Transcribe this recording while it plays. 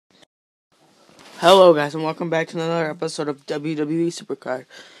Hello guys and welcome back to another episode of WWE Supercard.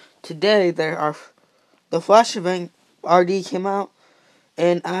 Today the Flash event RD came out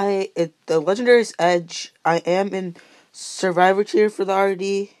and the Legendary's Edge. I am in Survivor tier for the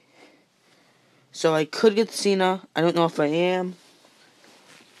RD. So I could get Cena. I don't know if I am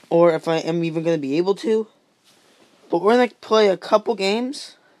or if I am even going to be able to. But we're going to play a couple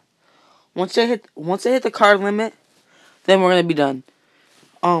games. Once I hit the card limit, then we're going to be done.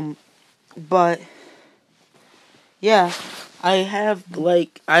 But yeah, I have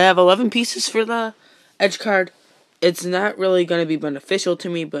 11 pieces for the Edge card. It's not really going to be beneficial to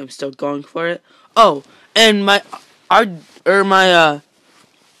me, but I'm still going for it. Oh, and my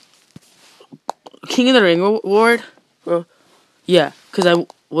King of the Ring award. Yeah, because I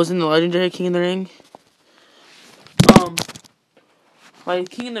was in the Legendary King of the Ring. My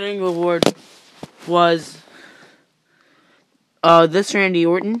King of the Ring award was this Randy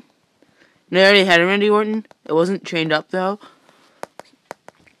Orton. And I already had a Randy Orton. It wasn't trained up though.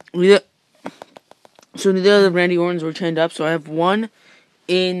 So the other Randy Ortons were trained up. So I have one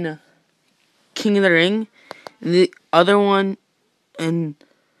in King of the Ring, and the other one, and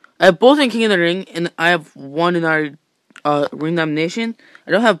I have both in King of the Ring, and I have one in our Ring Domination.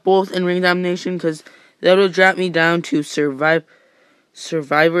 I don't have both in Ring Domination because that would have dropped me down to Survivor,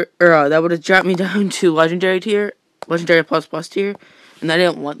 that would have dropped me down to Legendary tier, Legendary plus tier, and I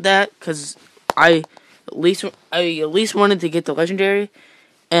didn't want that because I at least wanted to get the Legendary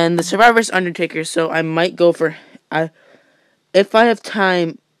and the Survivor's Undertaker. So I might go for if I have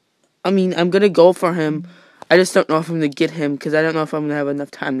time. I'm gonna go for him. I just don't know if I'm gonna get him because I don't know if I'm gonna have enough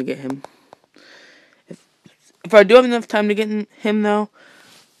time to get him. If I do have enough time to get him, though,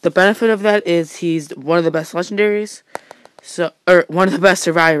 the benefit of that is he's one of the best legendaries, or one of the best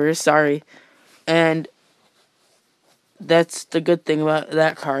survivors. Sorry, and that's the good thing about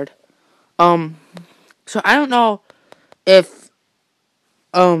that card. So I don't know if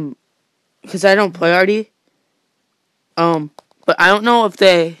because I don't play RD. But I don't know if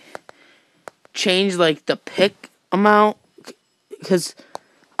they change the pick amount, because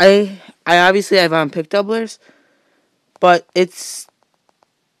I obviously have pick doublers, but it's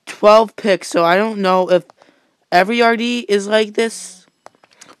 12 picks, so I don't know if every RD is like this,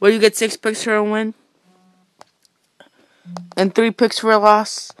 where you get 6 picks for a win and 3 picks for a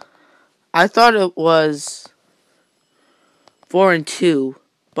loss. I thought it was 4 and 2,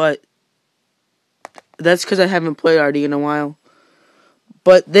 but that's because I haven't played RD in a while.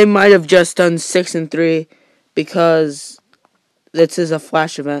 But they might have just done 6 and 3 because this is a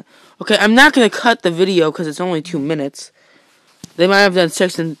Flash event. Okay, I'm not gonna cut the video because it's only 2 minutes. They might have done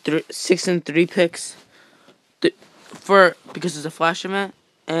 6 and 3 picks because it's a Flash event,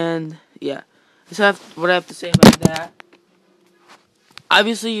 and yeah, that's what I have to say about that.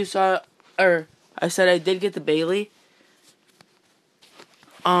 Obviously, you saw, or I said I did get the Bailey,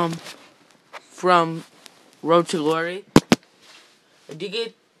 from Road to Glory. I did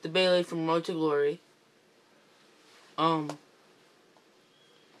get the Bailey from Road to Glory. And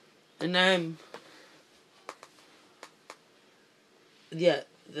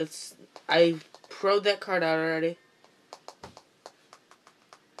I pro'd that card out already.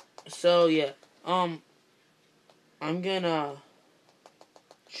 So yeah, I'm gonna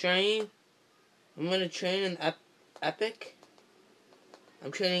train. I'm gonna train an epic.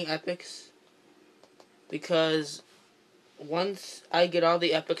 I'm training epics because once I get all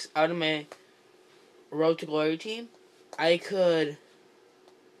the epics out of my Road to Glory team, I could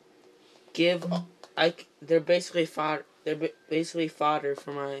they're basically fodder. They're basically fodder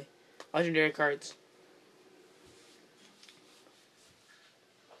for my legendary cards.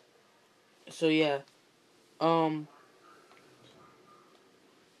 So yeah,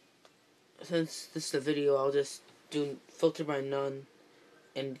 since this is a video, I'll just do filter by none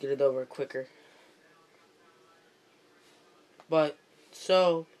and get it over quicker. But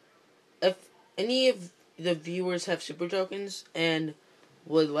so, if any of the viewers have super tokens and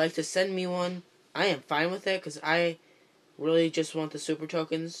would like to send me one, I am fine with that because I really just want the super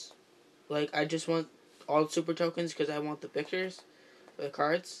tokens. I just want all super tokens because I want the pictures of the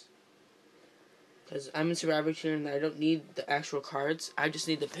cards. Because I'm in Survivor tier and I don't need the actual cards. I just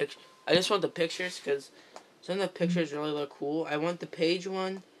need the picture. I just want the pictures because some of the pictures really look cool. I want the Page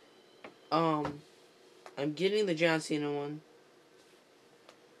one. I'm getting the John Cena one.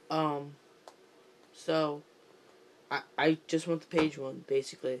 So I just want the Page one,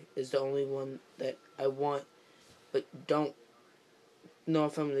 basically, is the only one that I want, but don't know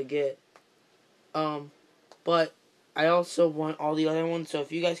if I'm gonna get. But I also want all the other ones, so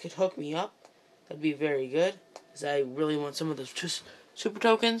if you guys could hook me up, that'd be very good, because I really want some of those super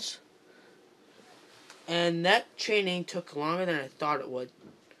tokens. And that training took longer than I thought it would.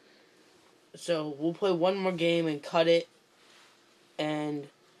 So we'll play one more game and cut it. And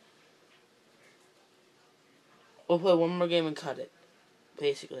we'll play one more game and cut it.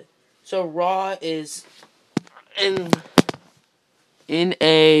 Basically. So Raw is in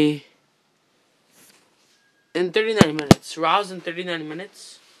 39 minutes. Raw's in 39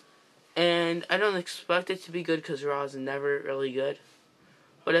 minutes. And I don't expect it to be good because Raw's never really good.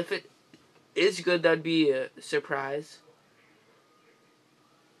 But if it is good, that'd be a surprise.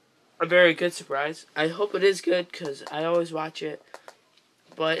 A very good surprise. I hope it is good because I always watch it.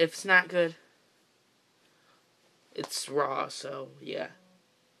 But if it's not good, it's Raw. So, yeah.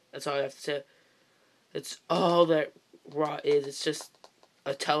 That's all I have to say. It's all that Raw is. It's just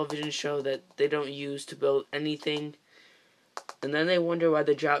a television show that they don't use to build anything. And then they wonder why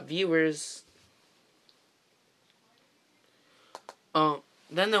they drop viewers.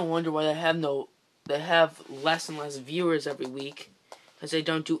 Then they wonder why they have less and less viewers every week. Because they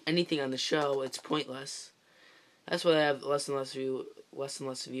don't do anything on the show. It's pointless. That's why they have less and less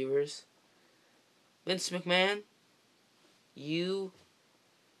viewers. Vince McMahon, you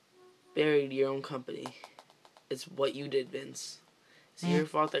buried your own company. It's what you did, Vince. It's your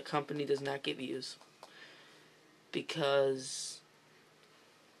fault that company does not get views. Because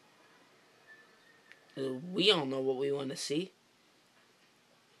we all know what we want to see.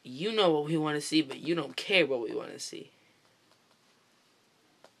 You know what we want to see, but you don't care what we want to see.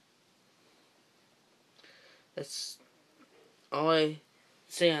 That's all I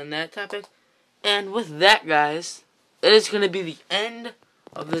say on that topic. And with that, guys, it is going to be the end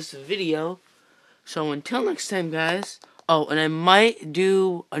of this video. So until next time, guys. Oh, and I might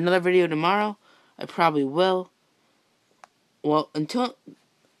do another video tomorrow. I probably will. Well, until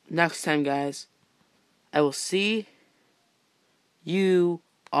next time, guys, I will see you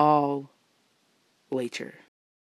all later.